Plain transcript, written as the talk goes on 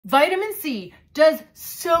Vitamin C does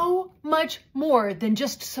so much more than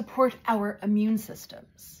just support our immune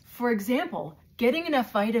systems. For example, getting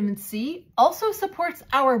enough vitamin C also supports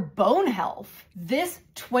our bone health. This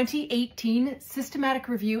 2018 systematic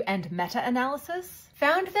review and meta-analysis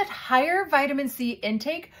found that higher vitamin C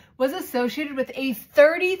intake was associated with a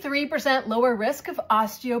 33% lower risk of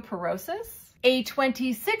osteoporosis, a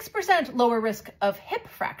 26% lower risk of hip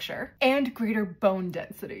fracture, and greater bone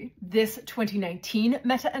density. This 2019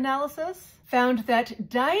 meta-analysis found that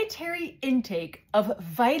dietary intake of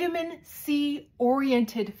vitamin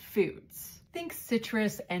C-oriented foods, think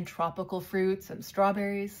citrus and tropical fruits and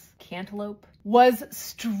strawberries, cantaloupe, was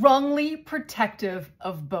strongly protective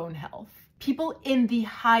of bone health. People in the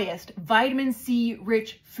highest vitamin C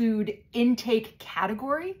rich food intake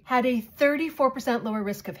category had a 34% lower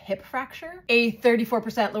risk of hip fracture, a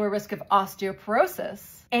 34% lower risk of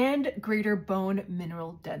osteoporosis, and greater bone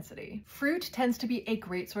mineral density. Fruit tends to be a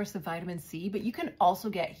great source of vitamin C, but you can also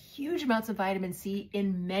get huge amounts of vitamin C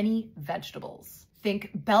in many vegetables. Think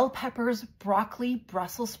bell peppers, broccoli,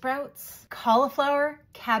 Brussels sprouts, cauliflower,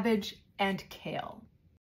 cabbage, and kale.